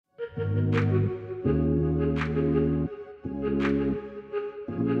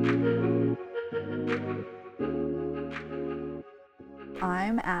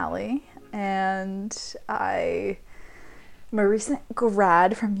I'm Allie, and I'm a recent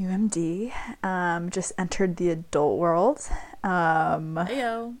grad from UMD. Just entered the adult world.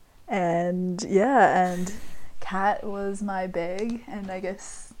 Heyo. And Kat was my big, and I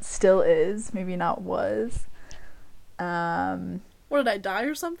guess still is, maybe not was. What, did I die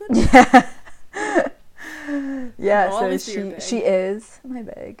or something? Yeah. Yeah, I'll so always be your big. she is my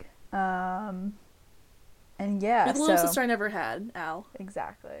big. And yeah, You're the little sister I never had, Al.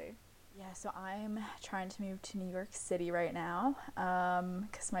 Exactly. Yeah, so I'm trying to move to New York City right now,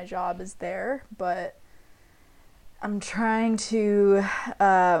 because my job is there, but I'm trying to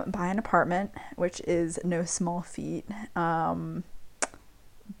buy an apartment, which is no small feat.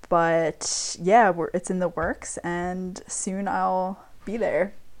 But yeah, it's in the works, and soon I'll be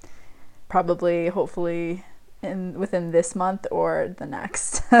there. Probably, hopefully, within this month or the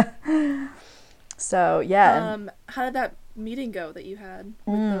next. So yeah. How did that meeting go that you had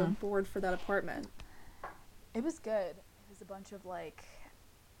with the board for that apartment? It was good. It was a bunch of like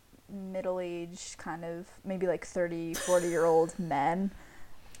middle-aged, kind of maybe like 30, 40-year-old men.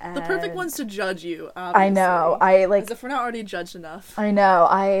 And The perfect ones to judge you, obviously. I know. As if we're not already judged enough. I know.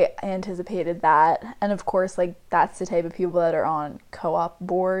 I anticipated that. And of course, like, that's the type of people that are on co-op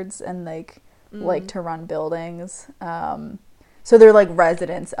boards and like to run buildings. So they're like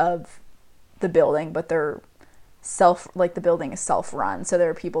residents of the building, but they're the building is self-run, so there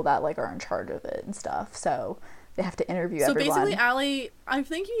are people that like are in charge of it and stuff, so they have to interview everyone. So basically, Allie, I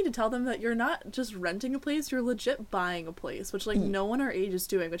think you need to tell them that you're not just renting a place, you're legit buying a place, which like no one our age is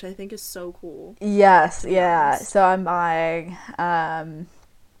doing, which I think is so cool. Yes, yeah. So I'm buying,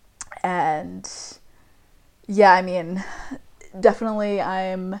 and yeah, I mean, definitely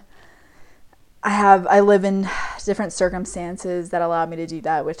I live in different circumstances that allow me to do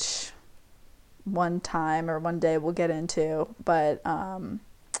that, which one day we'll get into, but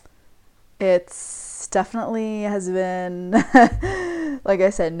it's definitely has been like I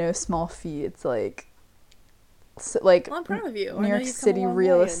said, no small feat. It's like Well, I'm proud of you. New York City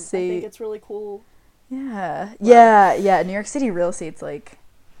real estate. I think it's really cool. Yeah. Yeah. New York City real estate's like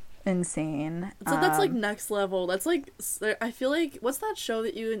insane. So that's like next level. That's like, I feel like, what's that show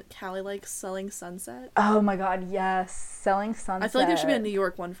that you and Callie like, Selling Sunset? Oh my god, yes, Selling Sunset. I feel like there should be a New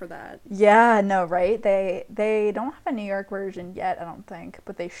York one for that. Yeah, no, right? They don't have a New York version yet, I don't think,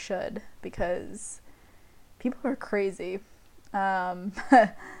 but they should, because people are crazy,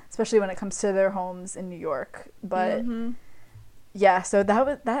 especially when it comes to their homes in New York. But yeah, so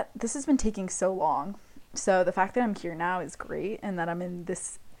this has been taking so long. So the fact that I'm here now is great, and that I'm in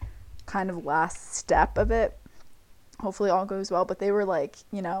this kind of last step of it, hopefully all goes well. But they were like,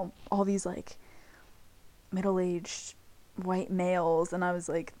 all these like middle-aged white males, and I was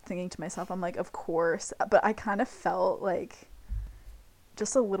like thinking to myself, I'm like, of course, but I kind of felt like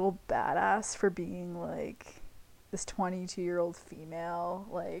just a little badass for being like this 22-year-old female,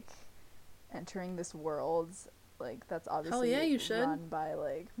 like entering this world like that's obviously run by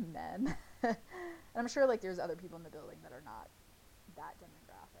like men. And I'm sure like there's other people in the building that are not that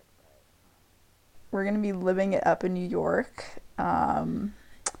demographic, but we're gonna be living it up in New York.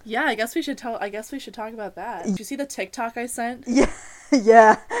 Yeah, I guess we should talk about that. Did you see the TikTok I sent?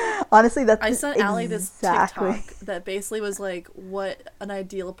 Yeah. Honestly, I sent Allie this TikTok that basically was like what an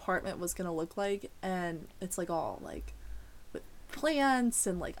ideal apartment was gonna look like, and it's like all like with plants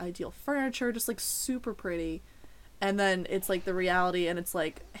and like ideal furniture, just like super pretty. And then it's like the reality, and it's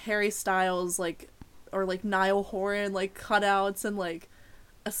like Harry Styles like, or like Niall Horan like cutouts, and like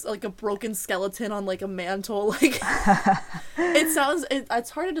a broken skeleton on like a mantle. Like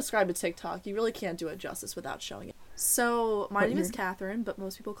it's hard to describe a TikTok. You really can't do it justice without showing it. So my name is Catherine, but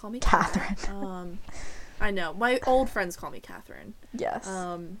most people call me Catherine. I know, my old friends call me Catherine. Yes.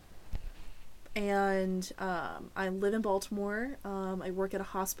 And I live in Baltimore. I work at a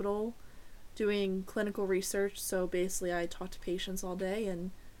hospital doing clinical research, so basically I talk to patients all day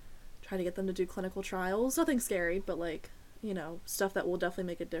and try to get them to do clinical trials. Nothing scary, but like, stuff that will definitely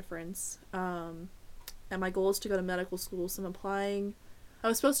make a difference. And my goal is to go to medical school, so I'm applying. I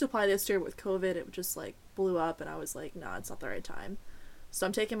was supposed to apply this year, but with COVID, it just like blew up, and I was like, nah, it's not the right time. So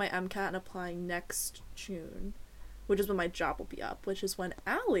I'm taking my MCAT and applying next June, which is when my job will be up, which is when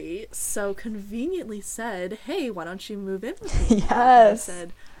Allie so conveniently said, hey, why don't you move in with me? Yes. And I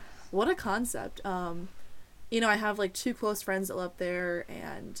said, what a concept. I have like 2 close friends that live up there,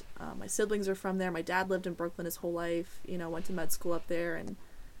 and my siblings are from there. My dad lived in Brooklyn his whole life, went to med school up there, and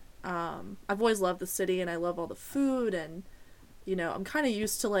I've always loved the city, and I love all the food, and you know, I'm kind of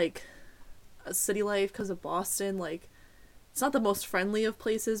used to, like, a city life because of Boston. Like, it's not the most friendly of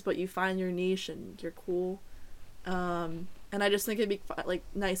places, but you find your niche and you're cool. And I just think it'd be, like,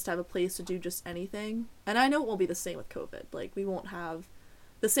 nice to have a place to do just anything. And I know it won't be the same with COVID. Like, we won't have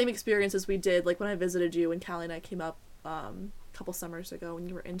the same experiences we did, like, when I visited you and Callie and I came up a couple summers ago when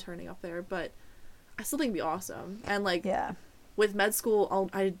you were interning up there. But I still think it'd be awesome. And, like, with med school,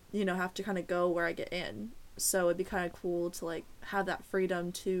 I have to kind of go where I get in. So it'd be kind of cool to, like, have that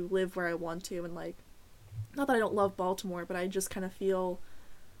freedom to live where I want to. And, like, not that I don't love Baltimore, but I just kind of feel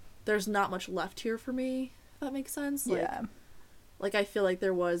there's not much left here for me, if that makes sense. Like, I feel like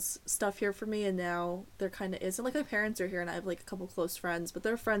there was stuff here for me, and now there kind of isn't. Like, my parents are here, and I have, like, a couple close friends, but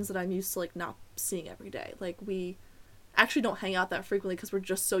they're friends that I'm used to, like, not seeing every day. Like, we actually don't hang out that frequently because we're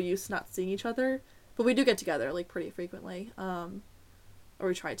just so used to not seeing each other. But we do get together, like, pretty frequently. Or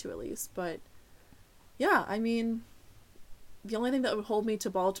we try to, at least. But, yeah, I mean, the only thing that would hold me to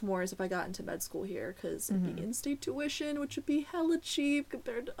Baltimore is if I got into med school here, because it'd be in-state tuition, which would be hella cheap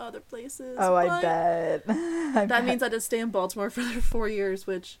compared to other places. Oh, I bet. That means I had to stay in Baltimore for 4 years,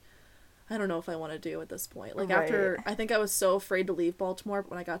 which I don't know if I want to do at this point. Like, after, I think I was so afraid to leave Baltimore,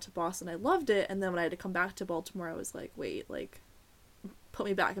 but when I got to Boston, I loved it, and then when I had to come back to Baltimore, I was like, wait, like, put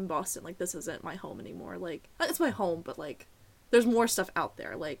me back in Boston. Like, this isn't my home anymore. Like, it's my home, but, like, there's more stuff out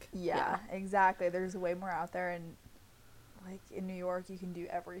there. Like, yeah, exactly. There's way more out there, and, like, in New York, you can do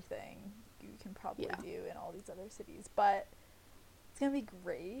everything you can probably do in all these other cities, but it's gonna be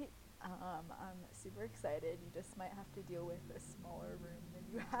great. I'm super excited. You just might have to deal with a smaller room than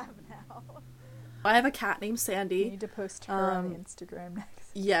you have now. I have a cat named Sandy. You need to post her on the Instagram next.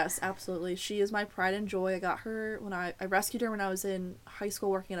 Yes, absolutely. She is my pride and joy. I got her when I rescued her when I was in high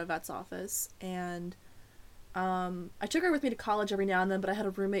school working in a vet's office, and I took her with me to college every now and then, but I had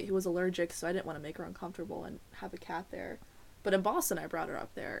a roommate who was allergic, so I didn't want to make her uncomfortable and have a cat there. But in Boston, I brought her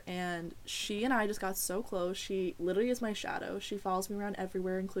up there, and she and I just got so close. She literally is my shadow. She follows me around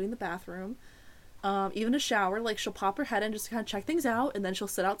everywhere, including the bathroom. Even a shower. Like, she'll pop her head in just to kind of check things out, and then she'll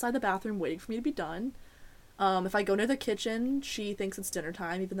sit outside the bathroom waiting for me to be done. If I go near the kitchen, she thinks it's dinner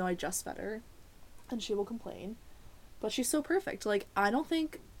time, even though I just fed her, and she will complain. But she's so perfect. Like, I don't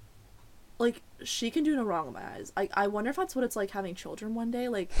think, like, she can do no wrong in my eyes. I wonder if that's what it's like having children one day.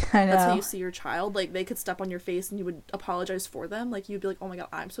 Like, that's how you see your child. Like, they could step on your face and you would apologize for them. Like, you'd be like, oh my god,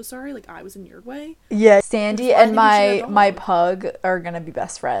 I'm so sorry. Like, I was in your way. Yeah, Sandy and my pug are gonna be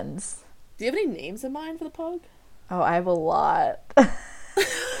best friends. Do you have any names in mind for the pug? Oh, I have a lot.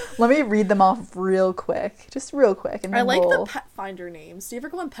 Let me read them off real quick. Just real quick. And then I like the Pet Finder names. Do you ever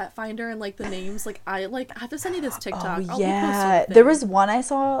go on Pet Finder and, like, the names? Like, I have to send you this TikTok. Oh, yeah. There was one I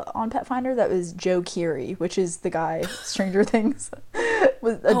saw on Pet Finder that was Joe Keery, which is the guy, Stranger Things.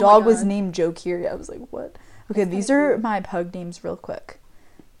 A dog was named Joe Keery. I was like, what? Okay, these are my pug names real quick.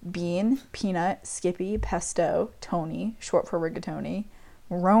 Bean, Peanut, Skippy, Pesto, Tony, short for Rigatoni,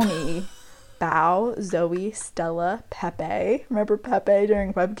 Roni, Bow, Zoe, Stella, Pepe. Remember Pepe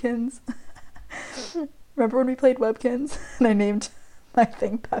during Webkins? Remember when we played Webkins and I named my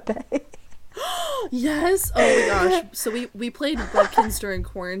thing Pepe? Yes! Oh my gosh. So we played Webkins during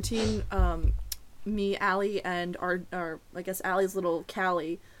quarantine. Me, Allie, and our I guess Allie's little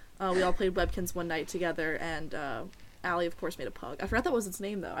Callie. We all played Webkins one night together, and Allie, of course, made a pug. I forgot that was its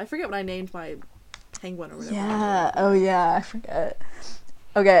name, though. I forget what I named my penguin or whatever. Yeah. Oh, yeah. I forget.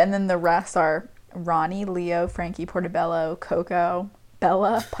 Okay, and then the rest are Ronnie, Leo, Frankie, Portobello, Coco,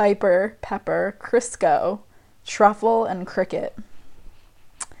 Bella, Piper, Pepper, Crisco, Truffle, and Cricket.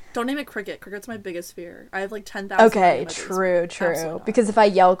 Don't name it Cricket. Cricket's my biggest fear. I have like 10,000. Okay, true. Because if I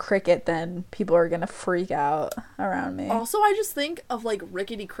yell Cricket, then people are gonna freak out around me. Also, I just think of like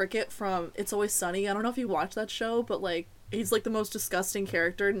Rickety Cricket from It's Always Sunny. I don't know if you watch that show, but like he's like the most disgusting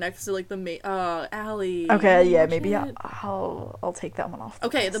character next to like the Allie. Okay, yeah, maybe I'll take that one off.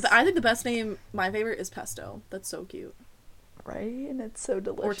 Okay, I think the best name, my favorite, is Pesto. That's so cute. Right, and it's so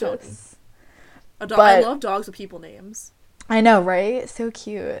delicious. Or Tony. I love dogs with people names. I know, right? So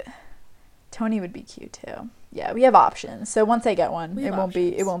cute. Tony would be cute too. Yeah, we have options. So once I get one, it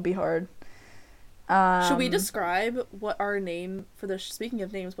won't be hard. Should we describe what our name for the speaking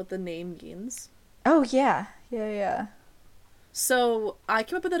of names, what the name means? Oh yeah. Yeah. So I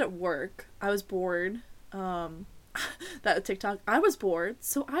came up with it at work. I was bored. That TikTok. I was bored,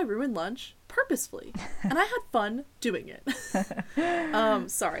 so I ruined lunch purposefully, and I had fun doing it.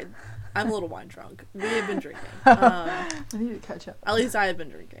 Sorry. I'm a little wine drunk. We have been drinking. I need to catch up. At least I have been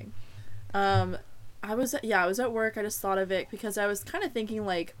drinking. I was at work. I just thought of it because I was kind of thinking,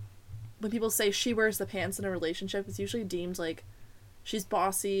 like, when people say she wears the pants in a relationship, it's usually deemed, like, she's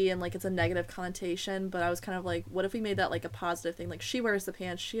bossy and like it's a negative connotation, but I was kind of like, what if we made that like a positive thing? Like, she wears the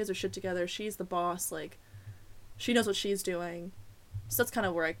pants, she has her shit together, she's the boss, like she knows what she's doing. So that's kind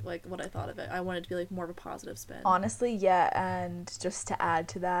of where I like what I thought of it. I wanted to be like more of a positive spin. Honestly, yeah, and just to add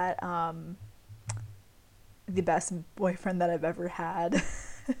to that, the best boyfriend that I've ever had.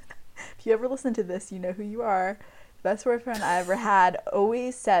 If you ever listen to this, you know who you are. The best boyfriend I ever had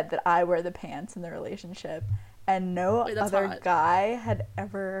always said that I wear the pants in the relationship, and no other hot. guy had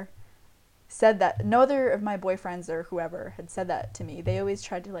ever said that. No other of my boyfriends or whoever had said that to me. They always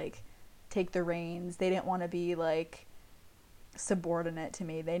tried to like take the reins. They didn't want to be like subordinate to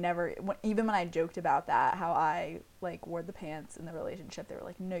me. They never, even when I joked about that, how I like wore the pants in the relationship, they were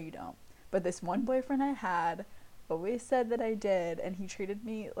like, no you don't. But this one boyfriend I had always said that I did, and he treated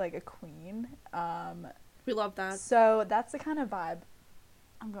me like a queen. We love that. So that's the kind of vibe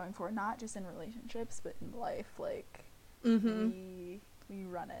I'm going for, not just in relationships but in life. Like, we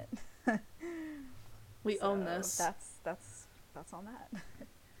run it. We own this. That's on that.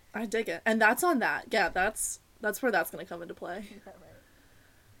 I dig it. And that's on that. Yeah, that's where that's going to come into play. Yeah,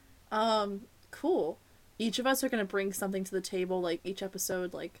 right. Cool. Each of us are going to bring something to the table, like each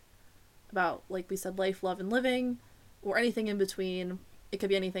episode, like about, like we said, life, love, and living, or anything in between. It could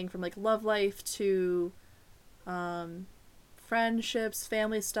be anything from like love life to friendships,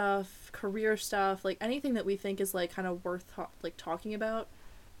 family stuff, career stuff, like anything that we think is like kind of worth like talking about.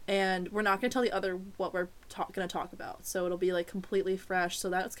 And we're not going to tell the other what we're going to talk about, so it'll be like completely fresh. So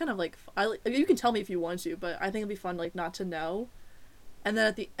that's kind of like, you can tell me if you want to, but I think it'll be fun like not to know. And then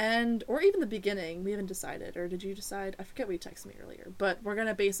at the end, or even the beginning, we haven't decided, or did you decide? I forget what you texted me earlier, but we're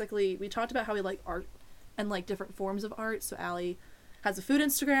gonna basically, we talked about how we like art and like different forms of art. So Allie has a food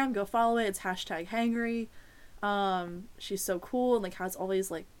Instagram, go follow it. It's #hangry. She's so cool and like has always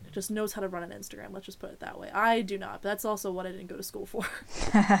like just knows how to run an Instagram. Let's just put it that way. I do not, but that's also what I didn't go to school for.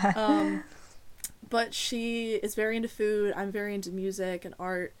 But she is very into food. I'm very into music and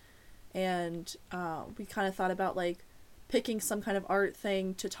art, and we kind of thought about like picking some kind of art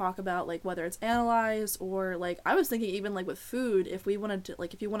thing to talk about, like whether it's analyzed or like I was thinking even like with food, if we wanted to,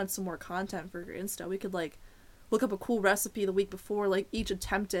 like if you wanted some more content for your Insta, we could like look up a cool recipe the week before, like each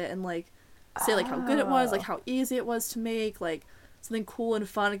attempt it and like say like how good it was, like how easy it was to make, like something cool and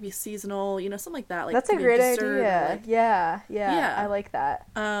fun. It could be seasonal, you know, something like that. Like that's a great idea. Like, yeah, I like that.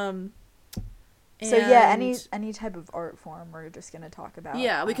 So yeah, any type of art form we're just gonna talk about.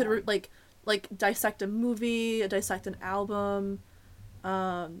 Yeah, we could like dissect a movie, dissect an album,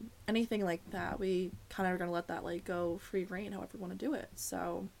 anything like that. We kind of are gonna let that like go free reign however we want to do it.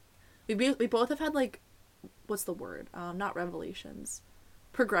 So we both have had like, what's the word? Not revelations,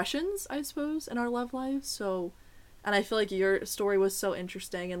 progressions, I suppose, in our love lives. So, and I feel like your story was so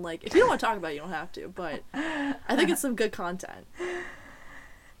interesting, and like if you don't want to talk about it, you don't have to. But I think it's some good content.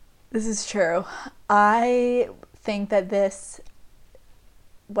 This is true. I think that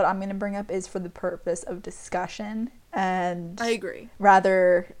what I'm going to bring up is for the purpose of discussion, and I agree.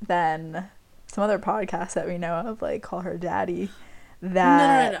 Rather than some other podcasts that we know of, like Call Her Daddy,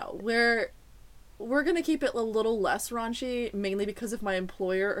 that... No. We're going to keep it a little less raunchy, mainly because if my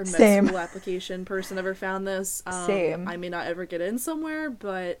employer or med school application person ever found this, Same. I may not ever get in somewhere,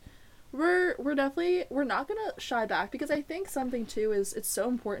 but we're not going to shy back, because I think something too is it's so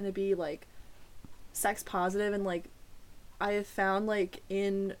important to be like sex positive, and like I have found like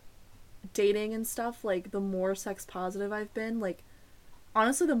in dating and stuff, like the more sex positive I've been, like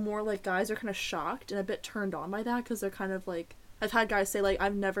honestly the more like guys are kind of shocked and a bit turned on by that, because they're kind of like, I've had guys say like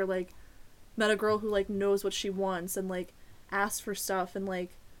I've never like met a girl who like knows what she wants and like asks for stuff and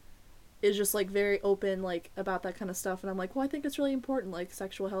like is just like very open like about that kind of stuff. And I'm like, well, I think it's really important, like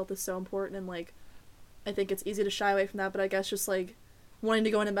sexual health is so important, and like I think it's easy to shy away from that, but I guess just like wanting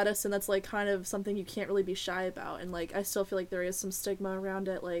to go into medicine, that's like kind of something you can't really be shy about, and like I still feel like there is some stigma around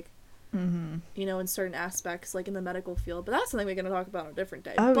it, like you know, in certain aspects, like in the medical field, but that's something we're going to talk about on a different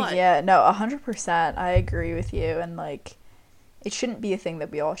day. Yeah, no, 100%, I agree with you, and like it shouldn't be a thing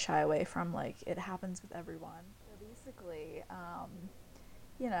that we all shy away from. Like it happens with everyone. Basically,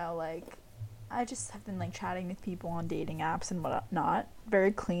 you know, like I just have been like chatting with people on dating apps and whatnot,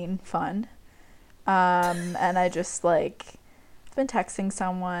 very clean, fun, and I just like been texting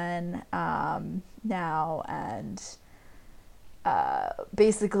someone now, and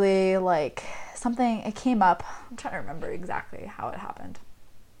basically like something, it came up. I'm trying to remember exactly how it happened.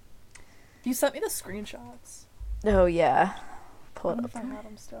 You sent me the screenshots. Oh yeah, pull it up. I have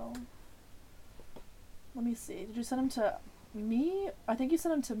them still. Let me see. Did you send them to me? I think you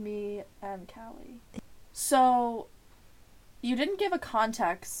sent them to me and Callie. So you didn't give a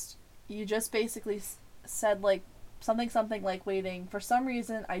context. You just basically said like something like waiting. For some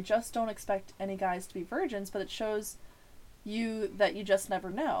reason, I just don't expect any guys to be virgins, but it shows you that you just never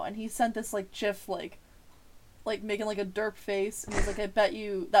know. And he sent this, like, gif, like making, like, a derp face, and he's like, I bet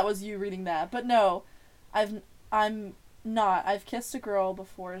you that was you reading that. But no, I'm not. I've kissed a girl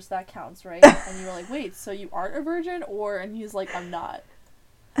before, so that counts, right? And you were like, wait, so you aren't a virgin? And he's like, I'm not.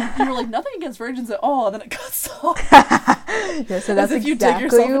 You were like, nothing against virgins at all, and then it cuts off. Yeah, so that's as if exactly you dig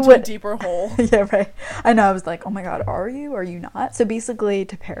yourself into a deeper hole. Yeah, right. I know, I was like, oh my god, are you? Are you not? So basically,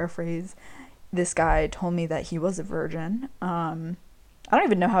 to paraphrase, this guy told me that he was a virgin. I don't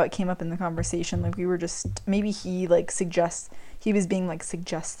even know how it came up in the conversation. Like, we were just, maybe he, like, he was being, like,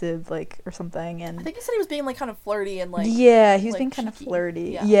 suggestive, like, or something, and... I think he said he was being, like, kind of flirty and, like... Yeah, he was like, being kind of cheeky.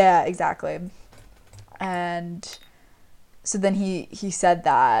 flirty. Yeah, exactly. And so then he said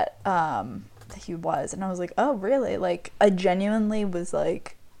that he was, and I was like, oh, really? Like, I genuinely was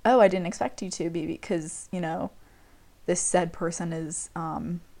like, oh, I didn't expect you to be, because, you know, this said person is,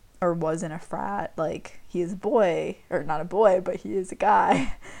 or was in a frat, like, he is a boy, or not a boy, but he is a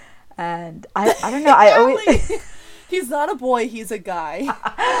guy. And I don't know, I always... He's not a boy, he's a guy.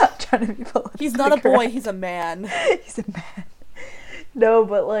 I'm trying to be politically He's not a boy, correct. he's a man. He's a man. No,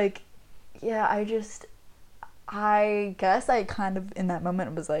 but, like, yeah, I guess I kind of, in that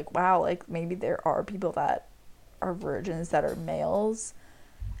moment, was like, wow, like, maybe there are people that are virgins that are males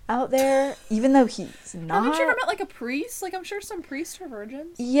out there, even though he's not. Haven't you ever met, like, a priest? Like, I'm sure some priests are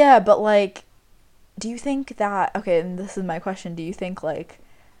virgins. Yeah, but, like, do you think that, okay, and this is my question, do you think, like,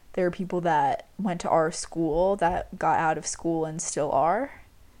 there are people that went to our school that got out of school and still are?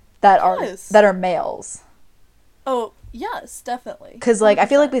 That are males? Oh, yes, definitely. Because, like, 100%. I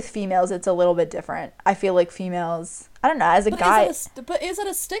feel like with females, it's a little bit different. I feel like females, I don't know, as a guy... But is it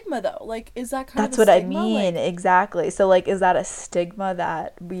a stigma, though? Like, is that kind That's of a stigma? what I mean, like, exactly. So, like, is that a stigma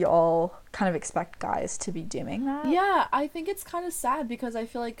that we all kind of expect guys to be doing that? Yeah, I think it's kind of sad, because I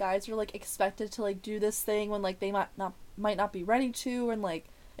feel like guys are, like, expected to, like, do this thing when, like, they might not be ready to, and, like,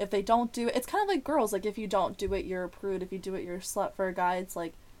 if they don't do it... It's kind of like girls. Like, if you don't do it, you're a prude. If you do it, you're a slut. For a guy, it's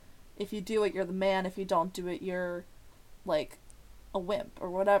like, if you do it, you're the man. If you don't do it, you're... like a wimp or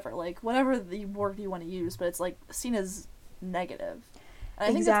whatever, like whatever the word you want to use, but it's like seen as negative. And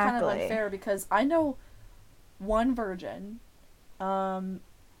I think that's kind of unfair, because I know one virgin.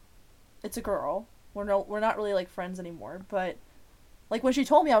 It's a girl. We're not really like friends anymore, but like when she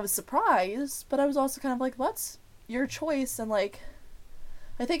told me, I was surprised, but I was also kind of like, that's your choice. And like,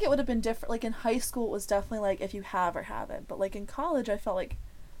 I think it would have been different. Like in high school, it was definitely like if you have or haven't, but like in college, I felt like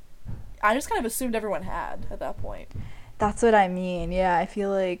I just kind of assumed everyone had at that point. That's what I mean. Yeah, I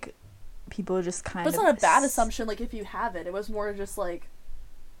feel like people just kind of... But it's not a bad assumption, like, if you have it. It was more just, like...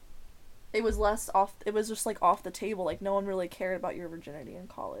 It was just, like, off the table. Like, no one really cared about your virginity in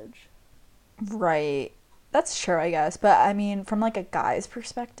college. Right. That's true, I guess. But, I mean, from, like, a guy's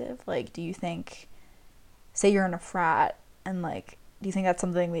perspective, like, do you think... Say you're in a frat, and, like... Do you think that's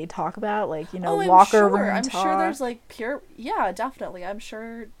something they talk about? Like, you know, locker room talk? I'm sure there's, like, peer... Yeah, definitely. I'm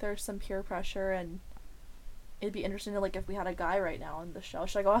sure there's some peer pressure, and... It'd be interesting to, like, if we had a guy right now on the show.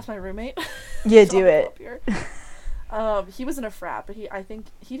 Should I go ask my roommate? Yeah, do it. He was in a frat, but I think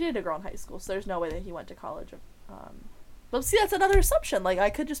he dated a girl in high school, so there's no way that he went to college. But see, that's another assumption. Like,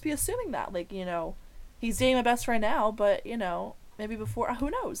 I could just be assuming that. Like, you know, he's dating my best friend now, but, you know, maybe before, who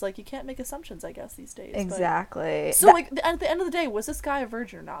knows? Like, you can't make assumptions, I guess, these days. Exactly. But, so, like, at the end of the day, was this guy a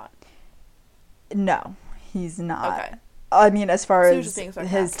virgin or not? No, he's not. Okay. I mean, as far so as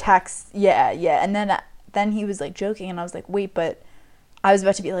his text, yeah. And then he was, like, joking, and I was like, wait, but I was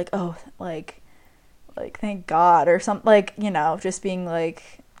about to be like, oh, like thank God, or something, like, you know, just being like,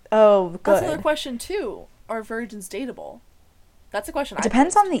 oh, good. That's another question, too. Are virgins dateable? That's a question. It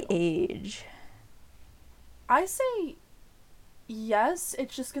depends on the age. I say yes,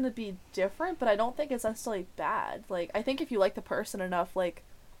 it's just gonna be different, but I don't think it's necessarily bad. Like, I think if you like the person enough, like,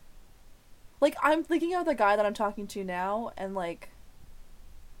 I'm thinking of the guy that I'm talking to now, and, like,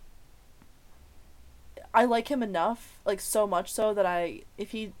 I like him enough, like, so much so that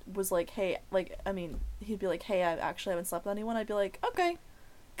if he was like, hey, like, I mean, he'd be like, hey, I actually haven't slept with anyone, I'd be like, okay,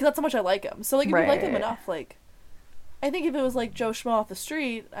 because that's how much I like him. So, like, if you like him enough, like, I think if it was, like, Joe Schmo off the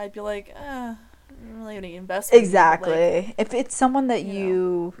street, I'd be like, I don't really have any investment. Exactly. Like, if it's someone that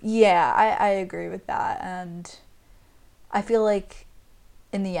you yeah, I agree with that, and I feel like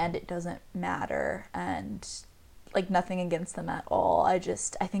in the end it doesn't matter, and, like, nothing against them at all. I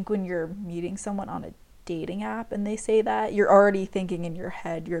think when you're meeting someone on a dating app and they say that, you're already thinking in your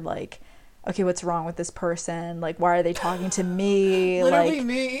head, you're like, okay, what's wrong with this person? Like, why are they talking to me? Literally like,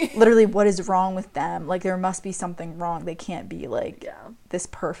 me. Literally, what is wrong with them? Like, there must be something wrong. They can't be, like, this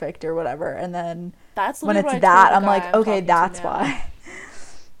perfect or whatever, and then That's when literally it's what I that, told I'm the guy like, I'm okay, talking to that's now. why.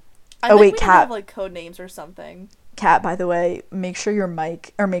 I Oh think wait, we need to Kat. have like code names or something. Kat, by the way, make sure your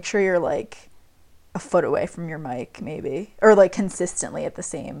mic, or make sure you're like a foot away from your mic, maybe, or like consistently at the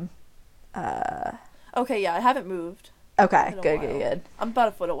same. Uh, Okay, yeah, I haven't moved okay, in a good, while. good, good. I'm about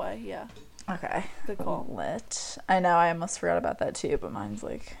a foot away. Yeah, Okay, good call. lit. I know, I almost forgot about that too, but mine's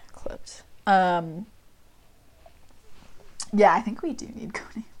like clipped. Yeah, I think we do need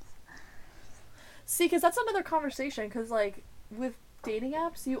coding. See, because that's another conversation. Because like with dating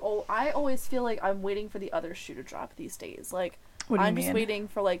apps, I always feel like I'm waiting for the other shoe to drop these days. Like What do you I'm just mean? waiting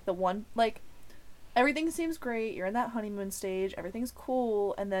for like the one like everything seems great. You're in that honeymoon stage. Everything's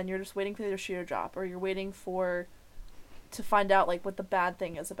cool, and then you're just waiting for the other shoe to drop, or you're waiting for to find out like what the bad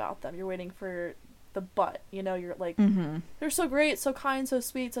thing is about them. You're waiting for the but. You know, you're like Mm-hmm. they're so great, so kind, so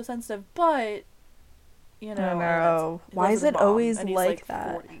sweet, so sensitive, but you I know, and that's know. he Why lives is with his it mom, always and he's like like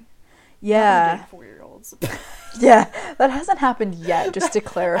that? 40. I'm not gonna Yeah. date 4-year-olds. Yeah, that hasn't happened yet, just to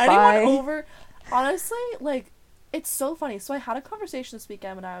clarify. Anyone over, honestly, like, it's so funny. So I had a conversation this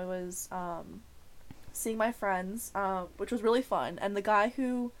weekend when I was seeing my friends, which was really fun. And the guy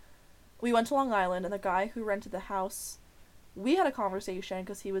who, we went to Long Island, and the guy who rented the house, we had a conversation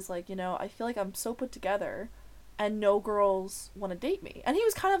because he was like, you know, I feel like I'm so put together, and no girls want to date me. And he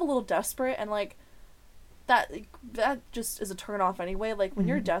was kind of a little desperate, and like, that just is a turn off anyway. Like, when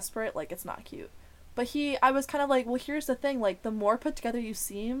you're desperate, like, it's not cute. But I was kind of like, well, here's the thing, like, the more put together you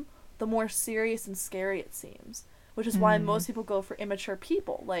seem, the more serious and scary it seems. Which is why most people go for immature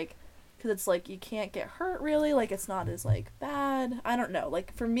people, like, because it's like, you can't get hurt, really, like, it's not as, like, bad. I don't know,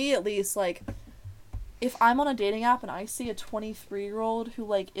 like, for me, at least, like, if I'm on a dating app and I see a 23-year-old who,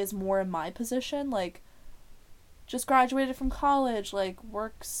 like, is more in my position, like, just graduated from college, like,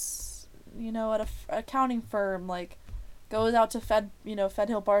 works, you know, at a accounting firm, like, goes out to Fed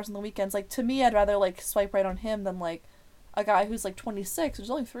Hill bars on the weekends. Like, to me, I'd rather, like, swipe right on him than, like, a guy who's, like, 26, who's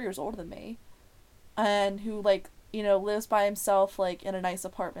only 3 years older than me, and who, like, you know, lives by himself, like, in a nice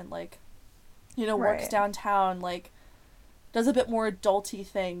apartment, like, you know, works Right. downtown, like, does a bit more adulty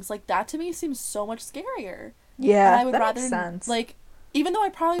things. Like, that to me seems so much scarier. And Yeah, I would that makes rather, sense. like, even though I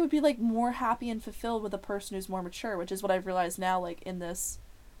probably would be, like, more happy and fulfilled with a person who's more mature, which is what I've realized now, like, in this,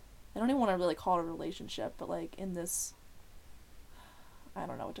 I don't even want to really call it a relationship, but, like, in this, I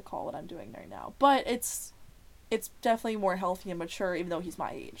don't know what to call what I'm doing right now, but it's definitely more healthy and mature, even though he's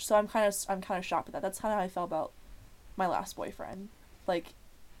my age. So I'm kind of shocked at that. That's kind of how I felt about my last boyfriend. Like,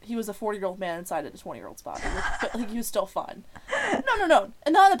 he was a 40-year-old man inside of a 20-year-old's body, but like, he was still fun. No,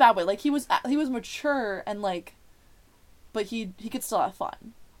 and not in a bad way. Like, he was mature, and like, but he could still have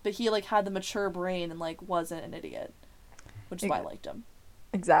fun. But he, like, had the mature brain and, like, wasn't an idiot, which is why I liked him.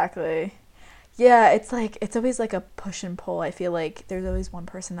 Exactly. Yeah, it's like, it's always like a push and pull. I feel like there's always one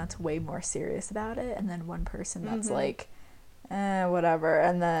person that's way more serious about it, and then one person that's like, whatever.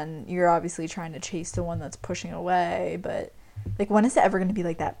 And then you're obviously trying to chase the one that's pushing away, but like, when is it ever going to be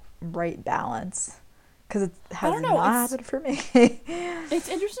like that right balance? Because it has I don't know. not happened for me. It's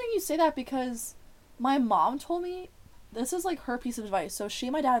interesting you say that, because my mom told me this is, like, her piece of advice. So she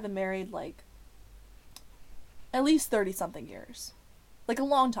and my dad have been married, like, at least 30 something years, like, a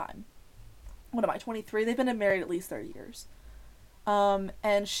long time. What am I, 23? They've been married at least 30 years.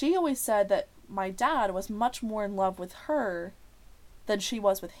 And she always said that my dad was much more in love with her than she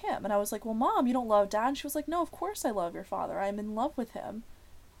was with him. And I was like, well, Mom, you don't love Dad? And she was like, no, of course I love your father. I'm in love with him.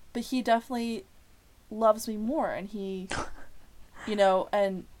 But he definitely loves me more. And he, you know,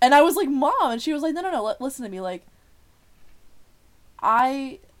 and I was like, Mom. And she was like, no, listen to me. Like,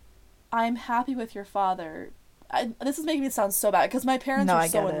 I'm happy with your father. This is making me sound so bad, because my parents No, are I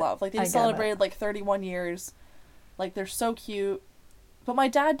so get in it. love. Like, I they get celebrated, it. like, 31 years. Like, they're so cute. But my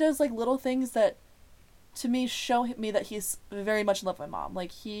dad does, like, little things that, to me, show me that he's very much in love with my mom.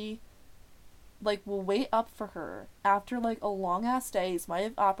 Like, he, like, will wait up for her after, like, a long-ass day. He might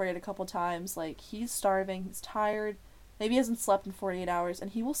have operated a couple times. Like, he's starving. He's tired. Maybe he hasn't slept in 48 hours.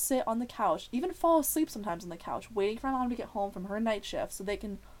 And he will sit on the couch, even fall asleep sometimes on the couch, waiting for my mom to get home from her night shift so they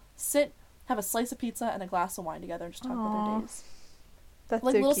can sit, have a slice of pizza and a glass of wine together and just talk about their days. That's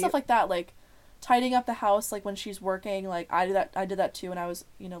Like, so little cute. stuff like that, like tidying up the house, like, when she's working. Like, I did that too when I was,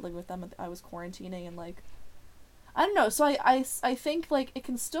 you know, living with them. I was quarantining, and, like, I don't know. So I think, like, it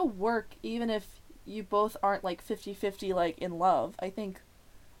can still work even if you both aren't, like, 50-50, like, in love. I think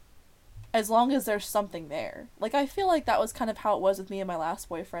as long as there's something there. Like, I feel like that was kind of how it was with me and my last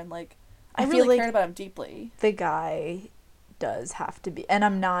boyfriend. Like, I feel really like cared about him deeply. the guy does have to be, and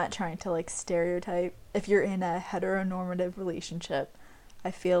I'm not trying to like stereotype. If you're in a heteronormative relationship, I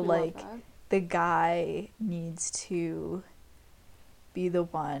feel We love like that. the guy needs to be the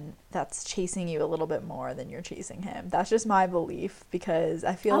one that's chasing you a little bit more than you're chasing him. That's just my belief, because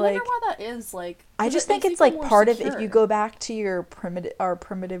I feel like... I wonder why that is, like... I just think it's, like, part of, if you go back to your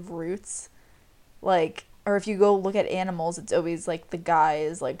primitive roots, like, or if you go look at animals, it's always, like, the guy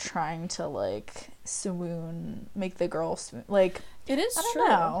is, like, trying to, like, make the girl swoon. Like, it is I don't true.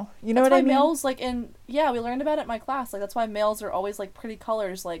 know. You know what I mean? Males, like, we learned about it in my class. Like, that's why males are always, like, pretty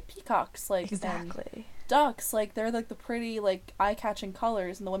colors, like peacocks, like... Exactly. Ducks, like, they're, like, the pretty, like, eye-catching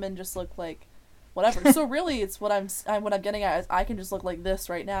colors, and the women just look like whatever. So really, it's what I'm getting at is I can just look like this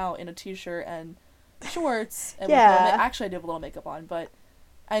right now in a t-shirt and shorts, and actually I do have a little makeup on, but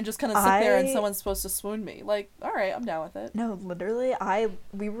and just kind of sit there and someone's supposed to swoon me. Like, all right, I'm down with it. No, literally,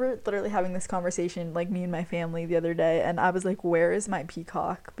 we were literally having this conversation, like, me and my family the other day, and I was like, where is my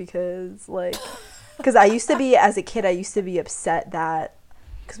peacock? Because, like, because as a kid, I used to be upset that,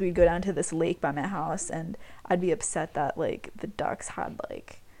 because we'd go down to this lake by my house, and I'd be upset that, like, the ducks had,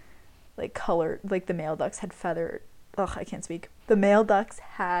 like colored, like, the male ducks had I can't speak. The male ducks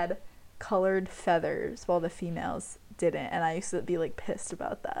had colored feathers while the females didn't, and I used to be, like, pissed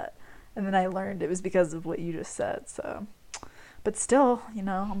about that. And then I learned it was because of what you just said, so... But still, you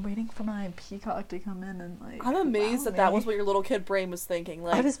know, I'm waiting for my peacock to come in and, like... I'm amazed that was what your little kid brain was thinking.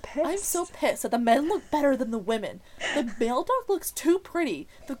 Like, I was pissed. I'm so pissed that the men look better than the women. The male duck looks too pretty.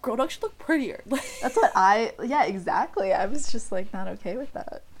 The girl duck should look prettier. That's what yeah, exactly. I was just, like, not okay with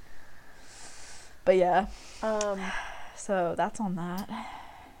that. But yeah. So that's on that.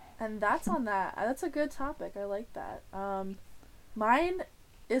 And that's on that. That's a good topic. I like that. Mine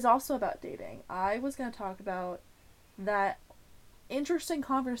is also about dating. I was going to talk about that interesting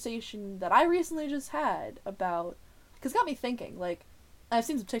conversation that I recently just had about, because it got me thinking, like, I've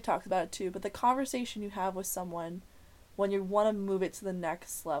seen some TikToks about it too, but the conversation you have with someone when you want to move it to the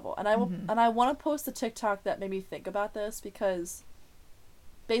next level. And I want to post a TikTok that made me think about this, because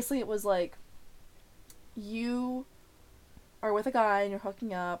basically it was like, you are with a guy and you're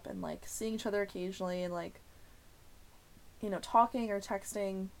hooking up and, like, seeing each other occasionally and, like, you know, talking or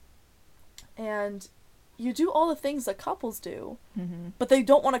texting, and you do all the things that couples do, but they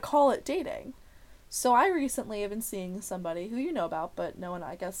don't want to call it dating. So I recently have been seeing somebody who you know about, but no one,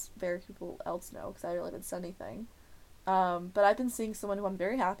 I guess, very few people else know, because I really haven't said anything. But I've been seeing someone who I'm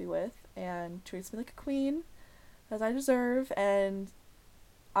very happy with and treats me like a queen, as I deserve, and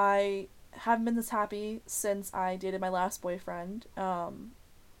I haven't been this happy since I dated my last boyfriend.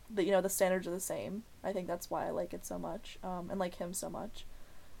 But, you know, the standards are the same. I think that's why I like it so much, and like him so much.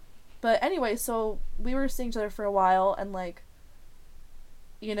 But anyway, so we were seeing each other for a while, and, like,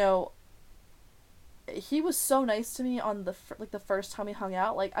 you know, he was so nice to me on the first time we hung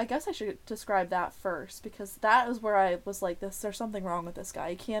out. Like, I guess I should describe that first, because that is where I was like, there's something wrong with this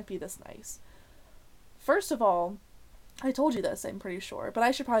guy. He can't be this nice. First of all, I told you this, I'm pretty sure, but I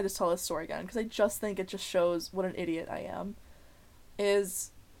should probably just tell this story again, because I just think it just shows what an idiot I am.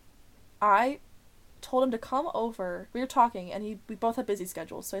 I told him to come over. We were talking, and we both had busy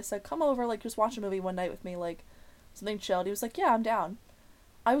schedules, so I said, come over, like, just watch a movie one night with me, like, something chilled. He was like, yeah, I'm down.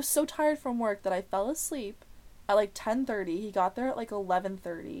 I was so tired from work that I fell asleep at, like, 10:30. He got there at, like,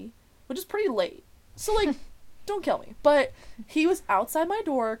 11:30, which is pretty late. So, like, don't kill me. But he was outside my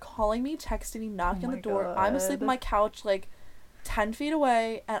door, calling me, texting me, knocking on the door. God. I'm asleep on my couch, like, 10 feet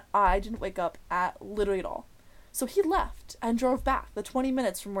away, and I didn't wake up at literally at all. So he left and drove back the 20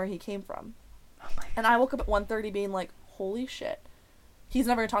 minutes from where he came from. And I woke up at 1:30 being like, holy shit. He's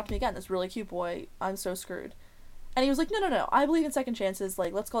never gonna talk to me again, this really cute boy. I'm so screwed. And he was like, no, I believe in second chances.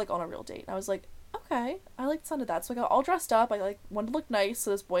 Like, let's go, like, on a real date. And I was like, okay, I like the sound of that. So I got all dressed up. I, like, wanted to look nice,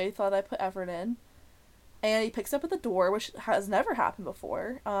 so this boy thought I put effort in. And he picks up at the door, which has never happened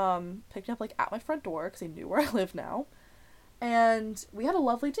before. Picked me up, like, at my front door, because he knew where I live now. And we had a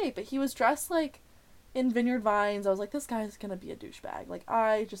lovely date, but he was dressed, like, in Vineyard Vines. I was like, this guy's gonna be a douchebag. Like,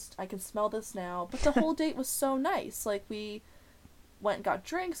 I can smell this now. But the whole date was so nice. Like, we went and got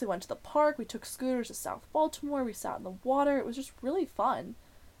drinks, we went to the park, we took scooters to South Baltimore, we sat in the water. It was just really fun.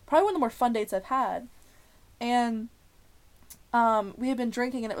 Probably one of the more fun dates I've had. And we had been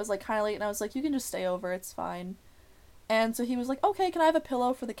drinking, and it was, like, kind of late, and I was like, you can just stay over, it's fine. And so he was like, okay, can I have a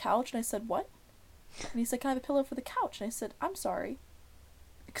pillow for the couch? And I said, what? And he said, can I have a pillow for the couch? And I said, I'm sorry.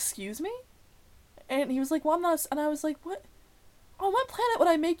 Excuse me? And he was like, well, I'm not, and I was like, what? On what planet would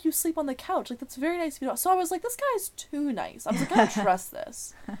I make you sleep on the couch? Like, that's very nice of you. So I was like, this guy's too nice. I was like, I don't trust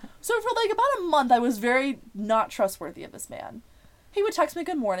this. So for, like, about a month, I was very not trustworthy of this man. He would text me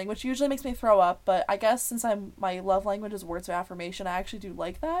good morning, which usually makes me throw up, but I guess since my love language is words of affirmation, I actually do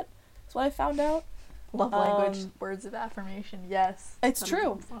like that. That's what I found out. Love language, words of affirmation, yes. It's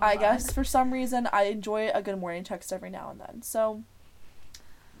true. I guess for some reason I enjoy a good morning text every now and then. So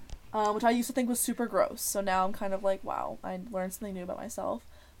which I used to think was super gross. So now I'm kind of like, wow, I learned something new about myself.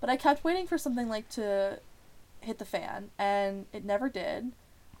 But I kept waiting for something like to hit the fan, and it never did.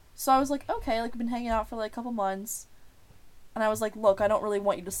 So I was like, okay, like we've been hanging out for like a couple months, and I was like, look, I don't really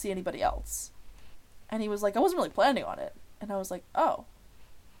want you to see anybody else. And he was like, I wasn't really planning on it. And I was like, oh,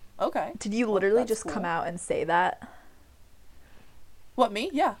 okay. Did you Well, literally that's just cool. come out and say that? What, me?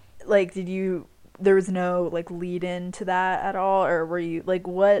 Yeah. Like, did you, there was no like lead in to that at all, or were you like,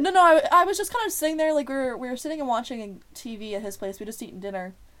 what? No, I was just kind of sitting there, like we were sitting and watching TV at his place. We just eaten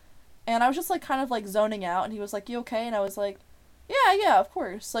dinner, and I was just like kind of like zoning out. And he was like, "You okay?" And I was like, "Yeah, yeah, of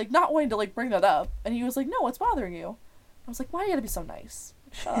course." Like not wanting to like bring that up. And he was like, "No, what's bothering you?" I was like, "Why you gotta be so nice?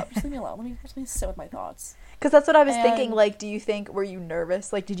 Shut up, just leave me alone. Let me sit with my thoughts." Because that's what I was thinking. And Like, do you think, were you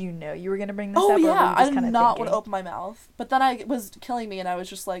nervous? Like, did you know you were gonna bring this oh up, or were yeah, you I just did kind of not want to thinking? open my mouth, but then I was killing me, and I was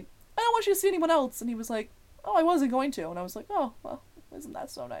just like, "I don't want you to see anyone else." And he was like, "Oh, I wasn't going to." And I was like, "Oh, well, isn't that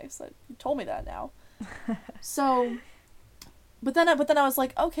so nice that you told me that now?" So, but then I was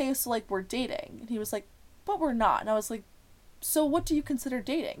like, "Okay, so like we're dating." And he was like, "But we're not." And I was like, "So what do you consider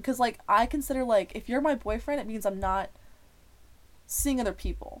dating?" Because like I consider like if you're my boyfriend, it means I'm not seeing other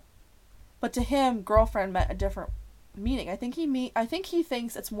people. But to him, girlfriend meant a different meaning. I think he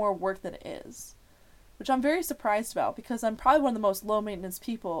thinks it's more work than it is, which I'm very surprised about because I'm probably one of the most low maintenance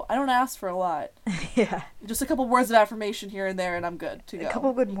people. I don't ask for a lot. Yeah, Just a couple words of affirmation here and there, and I'm good to a go.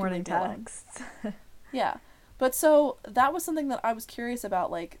 couple good You can morning leave me alone. texts. Yeah, but so that was something that I was curious about.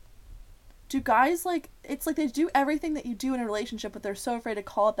 Like, do guys like it's like they do everything that you do in a relationship, but they're so afraid to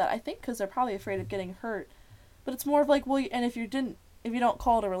call it that. I think because they're probably afraid of getting hurt. But it's more of like, well, and if you don't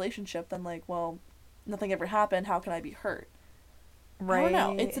call it a relationship, then like, well, nothing ever happened. How can I be hurt? I don't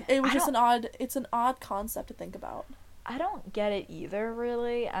know. Right. It was I just don't it's an odd concept to think about. I don't get it either,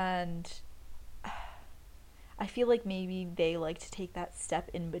 really, and I feel like maybe they like to take that step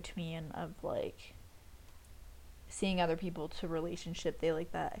in between of like seeing other people to relationship. They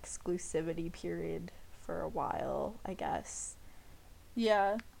like that exclusivity period for a while, I guess.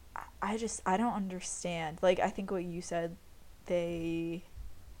 Yeah. I don't understand. Like, I think what you said, they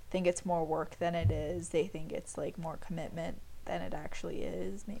think it's more work than it is. They think it's like more commitment than it actually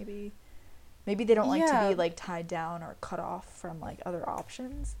is, maybe. Maybe they don't like to Yeah. be like tied down or cut off from like other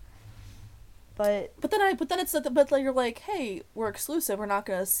options. But But then it's but like you're like, hey, we're exclusive. We're not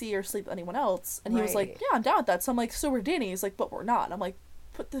gonna see or sleep with anyone else. And he was like, right. yeah, I'm down with that. So I'm like, so we're dating. He's like, but we're not. And I'm like,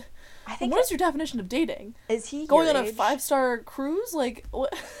 put the. I And think what is your definition of dating? is he Going your on a age? 5-star cruise? Like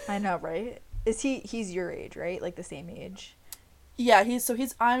what? I know, right? He's your age, right? Like the same age. Yeah,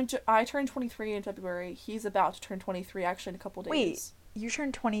 I turned 23 in February. He's about to turn 23 actually in a couple Wait, days. you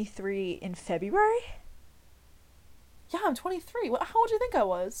turned 23 in February? Yeah, I'm 23. How old do you think I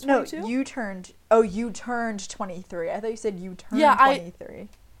was? No, 22? you turned 23. I thought you said you Yeah, turned 23.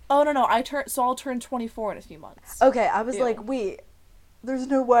 oh no, I'll turn 24 in a few months. Okay, I was like, Ew. wait, there's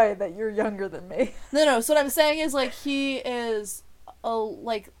no way that you're younger than me. No. So what I'm saying is like he is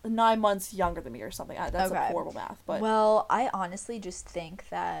like 9 months younger than me or something. That's a Okay. horrible math, but Well, I honestly just think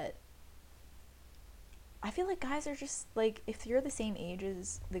that I feel like guys are just like, if you're the same age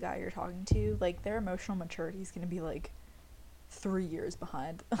as the guy you're talking to, like their emotional maturity is gonna be like 3 years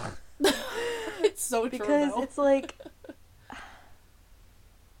behind. it's so true Because though. it's like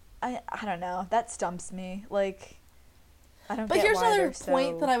I don't know. That stumps me. Like I don't But get here's why another they're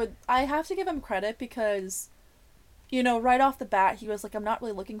point so. that I have to give him credit because right off the bat, he was like, I'm not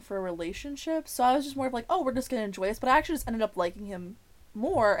really looking for a relationship. So I was just more of like, oh, we're just going to enjoy this. But I actually just ended up liking him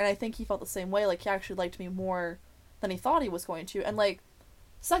more. And I think he felt the same way. Like, he actually liked me more than he thought he was going to. And, like,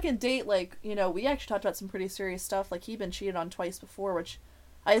 second date, like, we actually talked about some pretty serious stuff. Like, he'd been cheated on twice before, which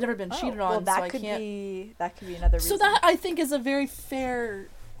I had never been Oh, cheated well, on. that So I could can't. be another So reason. that, I think, is a very fair,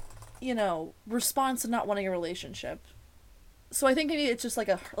 response to not wanting a relationship. So I think maybe it's just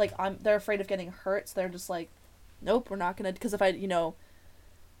they're afraid of getting hurt, so they're just like, nope, we're not gonna, because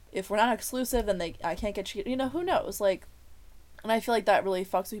if we're not exclusive, then I can't get cheated. Who knows? Like, and I feel like that really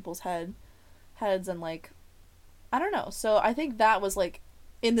fucks with people's heads, and like, I don't know. So I think that was like,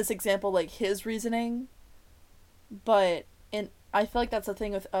 in this example, like his reasoning, but I feel like that's the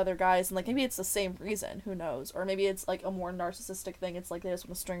thing with other guys, and like maybe it's the same reason. Who knows? Or maybe it's like a more narcissistic thing. It's like they just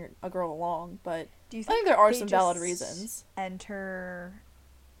want to string a girl along, but Do you I think think there are they some valid just reasons. enter,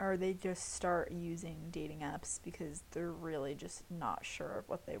 or they just start using dating apps because they're really just not sure of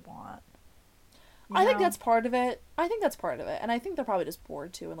what they want? I think that's part of it. And I think they're probably just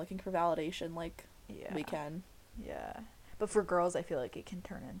bored too and looking for validation like Yeah. we can. Yeah. But for girls, I feel like it can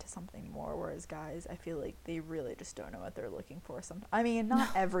turn into something more, whereas guys, I feel like they really just don't know what they're looking for. I mean, not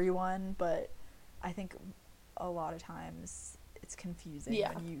everyone, but I think a lot of times it's confusing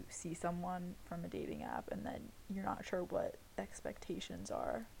Yeah. when you see someone from a dating app and then you're not sure what expectations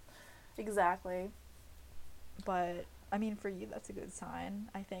are. Exactly. But I mean, for you, that's a good sign.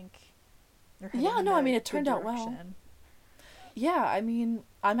 I think you're heading Yeah, in no, I a mean, it good turned out well. direction. Yeah, I mean,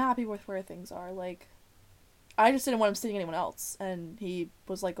 I'm happy with where things are. Like, I just didn't want him seeing anyone else. And he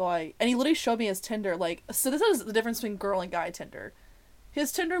was like, and he literally showed me his Tinder. Like, so this is the difference between girl and guy Tinder.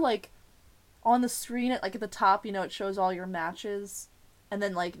 His Tinder, like, on the screen, at the top, it shows all your matches. And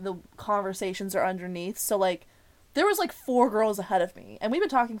then, like, the conversations are underneath. So, like, there was, like, 4 girls ahead of me. And we've been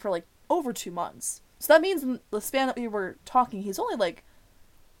talking for, like, over 2 months. So that means in the span that we were talking, he's only, like,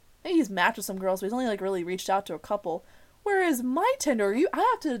 maybe he's matched with some girls, but he's only, like, really reached out to a couple. Whereas my Tinder, I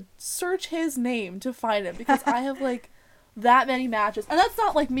have to search his name to find him because I have, like, that many matches. And that's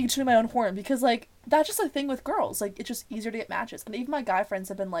not, like, me tooting my own horn because, like, that's just a thing with girls. Like, it's just easier to get matches. And even my guy friends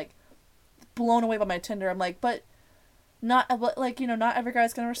have been, like, blown away by my Tinder. I'm like, but not, like, not every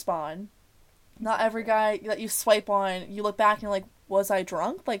guy's gonna respond. Not every guy that you swipe on, you look back and you're like, was I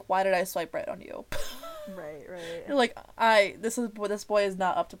drunk? Like, why did I swipe right on you? Right. You're like, this boy is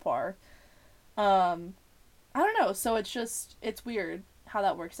not up to par. I don't know, so it's weird how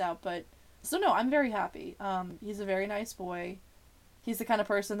that works out, but, so no, I'm very happy. He's a very nice boy. He's the kind of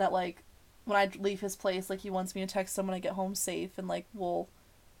person that, like, when I leave his place, like, he wants me to text him when I get home safe, and, like, will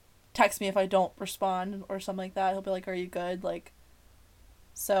text me if I don't respond, or something like that. He'll be like, are you good? Like,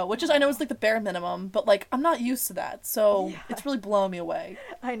 so, which is, I know is, like, the bare minimum, but, like, I'm not used to that, so Yeah. it's really blowing me away.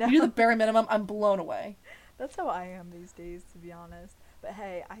 I know. You do the bare minimum, I'm blown away. That's how I am these days, to be honest. But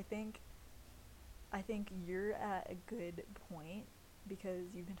hey, I think you're at a good point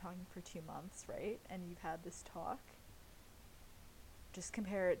because you've been talking for 2 months, right? And you've had this talk. Just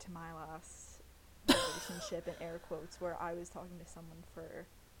compare it to my last relationship in air quotes where I was talking to someone for,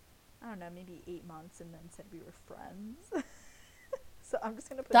 I don't know, maybe 8 months and then said we were friends. So I'm just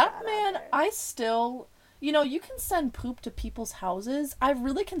gonna put that out there. I still, you can send poop to people's houses. I've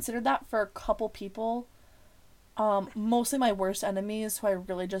really considered that for a couple people. Mostly my worst enemies who I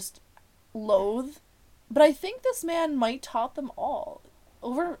really just loathe. But I think this man might top them all.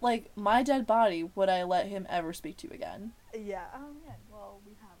 Over, like, my dead body, would I let him ever speak to you again? Yeah. Yeah. Well,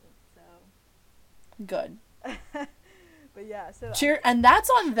 we haven't, so. Good. But yeah, so. Cheer, and that's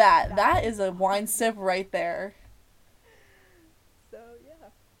on that. That is a wine sip right there. So, yeah.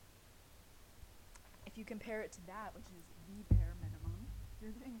 If you compare it to that, which is the bare minimum,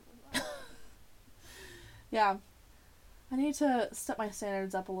 you're doing really well. Yeah. I need to step my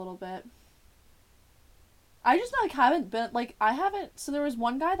standards up a little bit. I just, like, so there was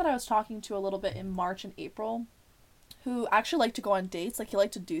one guy that I was talking to a little bit in March and April who actually liked to go on dates, like, he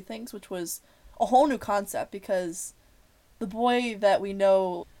liked to do things, which was a whole new concept because the boy that we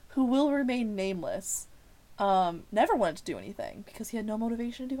know, who will remain nameless, never wanted to do anything because he had no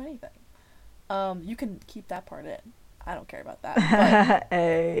motivation to do anything. You can keep that part in. I don't care about that. But,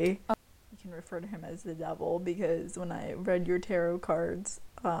 hey. You can refer to him as the devil because when I read your tarot cards,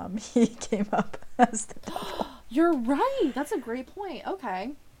 he came up as the devil. You're right. That's a great point.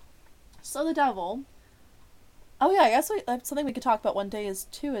 Okay. So the devil. Oh yeah, I guess that's something we could talk about one day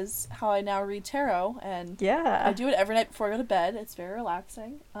is how I now read tarot, and yeah, I do it every night before I go to bed. It's very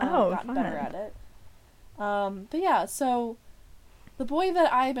relaxing. I've gotten better at it. But yeah, so the boy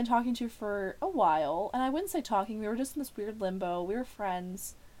that I had been talking to for a while, and I wouldn't say talking, we were just in this weird limbo. We were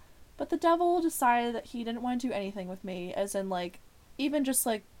friends. But the devil decided that he didn't want to do anything with me, as in, like, even just,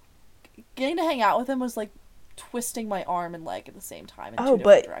 like, getting to hang out with him was, like, twisting my arm and leg at the same time in two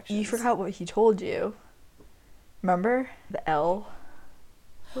different directions. You forgot what he told you. Remember? The L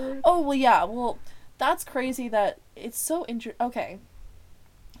word? Oh, well, yeah. Well, that's crazy that it's so Okay.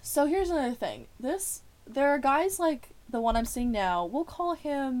 So here's another thing. There are guys like the one I'm seeing now. We'll call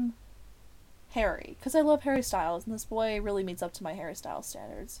him Harry, because I love Harry Styles, and this boy really meets up to my Harry Styles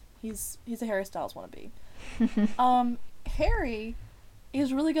standards. He's a Harry Styles wannabe. Harry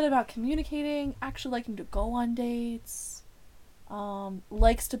is really good about communicating, actually liking to go on dates,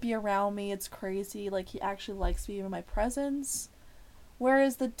 likes to be around me. It's crazy. Like, he actually likes being in my presence.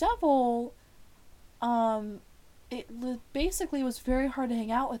 Whereas the devil, it basically was very hard to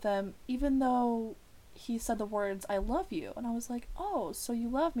hang out with him, even though he said the words, "I love you." And I was like, oh, so you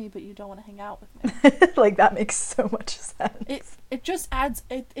love me, but you don't want to hang out with me. Like, that makes so much sense. It just adds,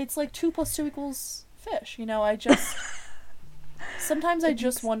 it's like 2 + 2 = fish, sometimes I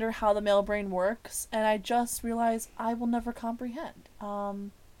just wonder how the male brain works, and I just realize I will never comprehend.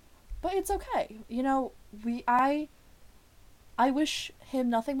 But it's okay. I wish him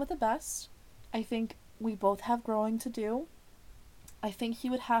nothing but the best. I think we both have growing to do. I think he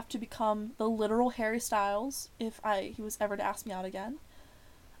would have to become the literal Harry Styles if he was ever to ask me out again.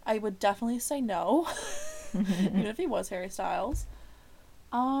 I would definitely say no, even if he was Harry Styles.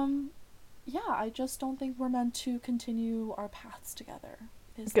 Yeah, I just don't think we're meant to continue our paths together.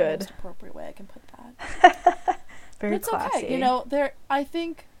 Is the most appropriate way I can put that. Very it's classy. Okay, you know, I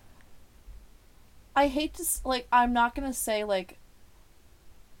think I hate to like I'm not gonna say like,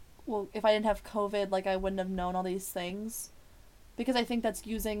 well, if I didn't have COVID, like I wouldn't have known all these things, because I think that's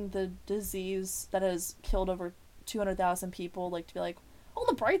using the disease that has killed over 200,000 people like to be like, on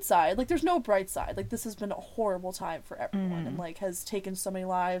the bright side, like there's no bright side, like this has been a horrible time for everyone and like has taken so many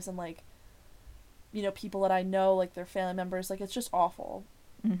lives, and like, you know, people that I know, like their family members, like it's just awful.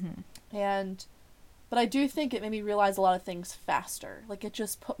 But I do think it made me realize a lot of things faster. Like it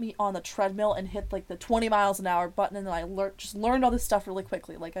just put me on the treadmill and hit like the 20 miles an hour button, and then I learned all this stuff really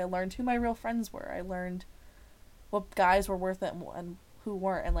quickly. Like I learned who my real friends were. I learned what guys were worth it and who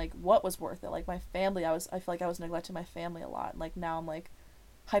weren't, and like what was worth it. Like my family, I feel like I was neglecting my family a lot, and like now I'm like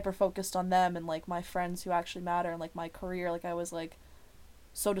hyper focused on them and like my friends who actually matter, and like my career. Like I was like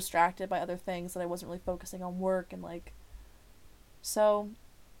so distracted by other things that I wasn't really focusing on work, and like, so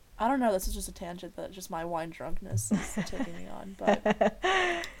I don't know, this is just a tangent that just my wine drunkenness is taking me on, but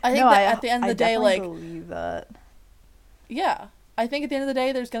I think at the end of the day, like, believe that. Yeah, I think at the end of the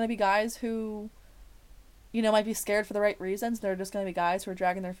day there's gonna be guys who, you know, might be scared for the right reasons. They're just gonna be guys who are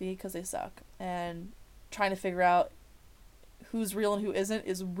dragging their feet because they suck, and trying to figure out who's real and who isn't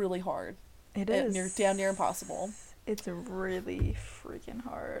is really hard. It is damn near impossible. It's really freaking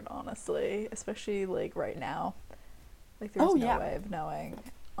hard, honestly, especially like right now. Like there's no way of knowing,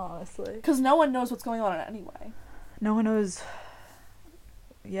 honestly, because no one knows what's going on anyway. No one knows.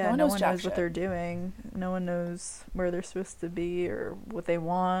 Yeah, no one knows what shit. they're doing. No one knows where they're supposed to be or what they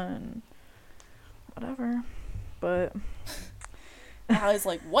want and whatever. But I was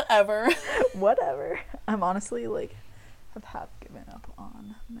like, whatever. Whatever. I'm honestly like have half given up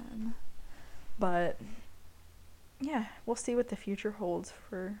on men. But yeah, we'll see what the future holds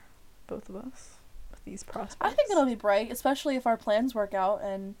for both of us with these prospects. I think it'll be bright, especially if our plans work out,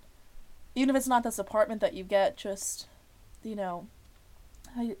 and even if it's not this apartment that you get, just, you know,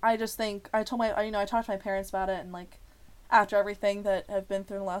 I just think, I talked to my parents about it, and like, after everything that I've been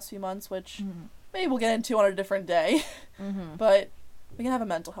through in the last few months, which maybe we'll get into on a different day, but we can have a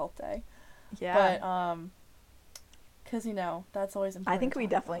mental health day. Yeah. But, because, you know, that's always important. I think we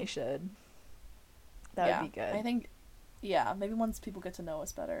definitely should. That would be good. I think, yeah, maybe once people get to know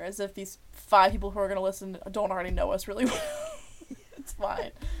us better, as if these 5 people who are going to listen don't already know us really well. It's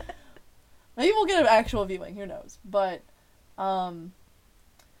fine. Maybe we'll get an actual viewing, who knows. But,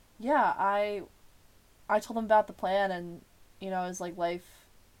 yeah, I told them about the plan, and, you know, it's like life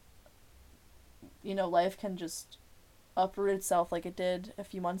can just uproot itself like it did a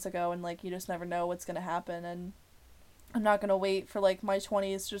few months ago, and, like, you just never know what's going to happen, and I'm not going to wait for, like, my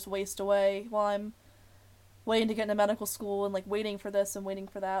 20s to just waste away while I'm waiting to get into medical school and, like, waiting for this and waiting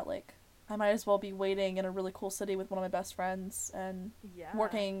for that. Like, I might as well be waiting in a really cool city with one of my best friends and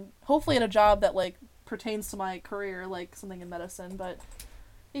working, hopefully, at a job that, like, pertains to my career, like something in medicine. But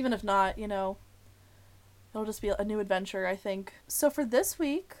even if not, you know, it'll just be a new adventure, I think. So for this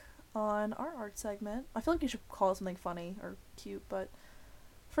week on our art segment, I feel like you should call it something funny or cute, but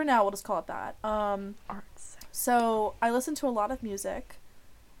for now we'll just call it that. Art segment. So I listen to a lot of music,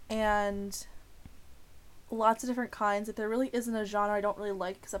 and lots of different kinds. If there really isn't a genre I don't really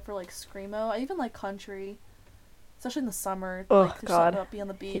like except for like screamo. I even like country, especially in the summer. Oh, like, God, up, be on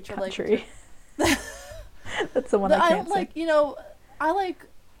the beach, or country. Like That's the one I can't don't sing. like. You know, I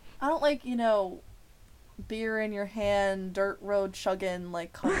don't like, you know, beer in your hand, dirt road chugging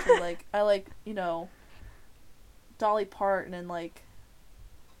like country. Like I like, you know, Dolly Parton and like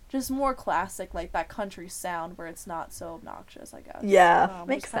just more classic, like that country sound where it's not so obnoxious, I guess. Yeah,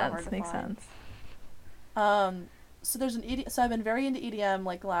 makes sense. So there's so I've been very into EDM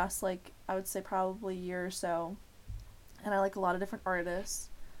like last, like, I would say probably a year or so, and I like a lot of different artists,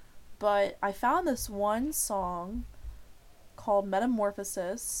 but I found this one song called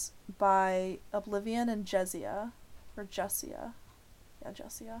Metamorphosis by Oblivion and Jessia.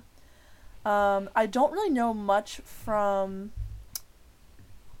 I don't really know much from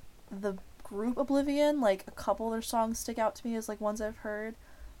the group Oblivion. Like, a couple of their songs stick out to me as like ones I've heard.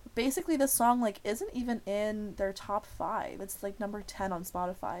 Basically, this song like isn't even in their top 5. It's like number 10 on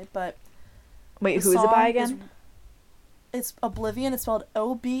Spotify. But wait, who is it by again? It's Oblivion. It's spelled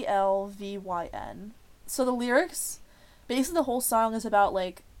Oblvyn. So the lyrics, basically the whole song is about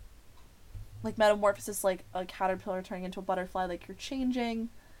like metamorphosis, like a caterpillar turning into a butterfly, like you're changing,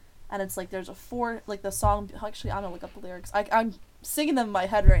 and it's like there's a the song. Actually, I'm gonna look up the lyrics. I'm singing them in my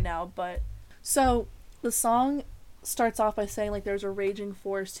head right now, but so the song starts off by saying like there's a raging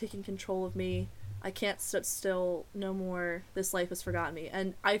force taking control of me. I can't sit still no more. This life has forgotten me.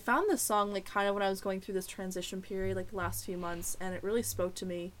 And I found this song like kind of when I was going through this transition period like the last few months, and it really spoke to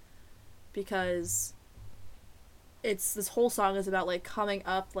me because this whole song is about like coming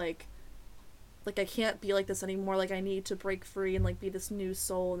up like I can't be like this anymore. Like I need to break free and like be this new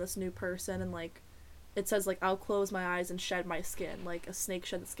soul and this new person. And like it says like I'll close my eyes and shed my skin like a snake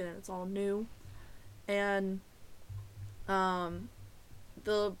sheds its skin and it's all new. And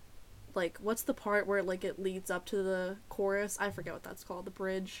the like what's the part where like it leads up to the chorus? I forget what that's called, the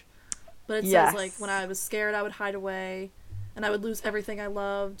bridge. But it says like when I was scared I would hide away and I would lose everything I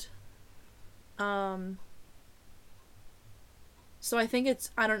loved. So I think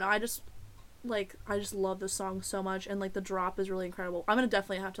it's, I don't know, I just love this song so much, and like the drop is really incredible. I'm gonna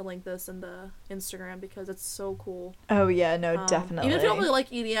definitely have to link this in the Instagram because it's so cool. Oh yeah, no, definitely. Even if you don't really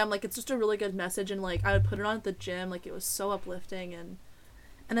like EDM, like it's just a really good message, and like I would put it on at the gym, like it was so uplifting. And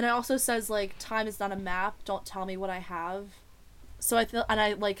then it also says like time is not a map, don't tell me what I have. So I feel, and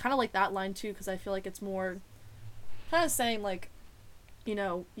I like kind of like that line too because I feel like it's more kind of saying like, you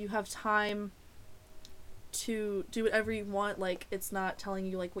know, you have time to do whatever you want. Like it's not telling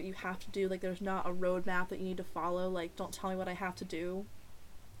you like what you have to do. Like there's not a roadmap that you need to follow. Like don't tell me what I have to do,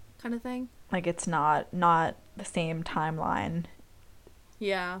 kind of thing. Like it's not the same timeline.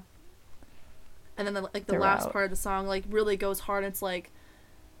 Yeah. And then the last part of the song like really goes hard. It's like,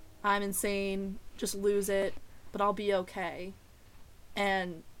 I'm insane, just lose it, but I'll be okay.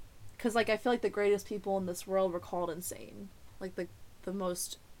 And because like I feel like the greatest people in this world were called insane. Like the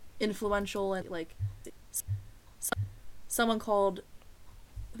most influential, and like someone called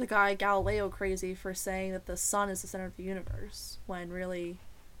the guy Galileo crazy for saying that the sun is the center of the universe when really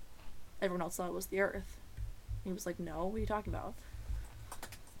everyone else thought it was the earth. He was like, no, what are you talking about?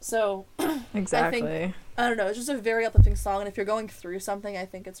 So exactly. I don't know, it's just a very uplifting song, and if you're going through something, I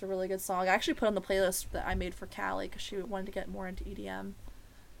think it's a really good song. I actually put on the playlist that I made for Callie because she wanted to get more into EDM.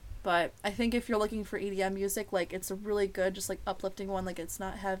 But I think if you're looking for EDM music, like it's a really good, just like uplifting one. Like it's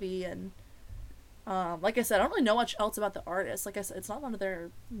not heavy, and like I said, I don't really know much else about the artist. Like I said, it's not one of their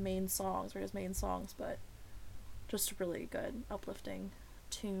main songs or his main songs, but just a really good uplifting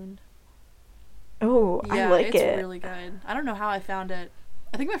tune. Oh, yeah, I like it. It's really good. I don't know how I found it.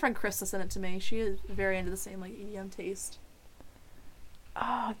 I think my friend Krista sent it to me. She is very into the same like EDM taste.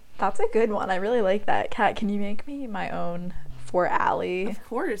 Oh, that's a good one. I really like that. Kat, can you make me my own for Allie? Of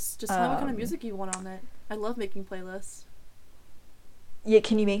course. Just tell me what kind of music you want on it. I love making playlists. Yeah,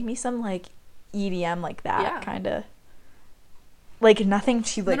 can you make me some like EDM like that kind of? Like nothing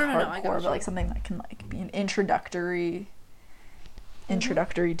too like hardcore, but like something that can like be an introductory to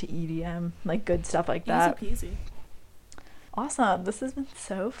EDM, like good stuff like that. Easy peasy. Awesome. This has been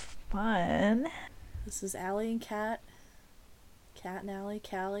so fun. This is Allie and Kat. Kat and Allie,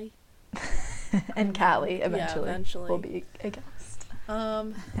 Callie. And Callie eventually. Yeah, eventually. Will be a guest.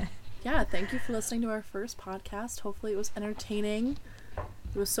 Yeah, thank you for listening to our first podcast. Hopefully it was entertaining.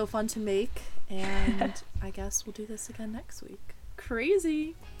 It was so fun to make, and I guess we'll do this again next week.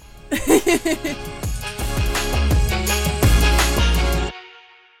 Crazy.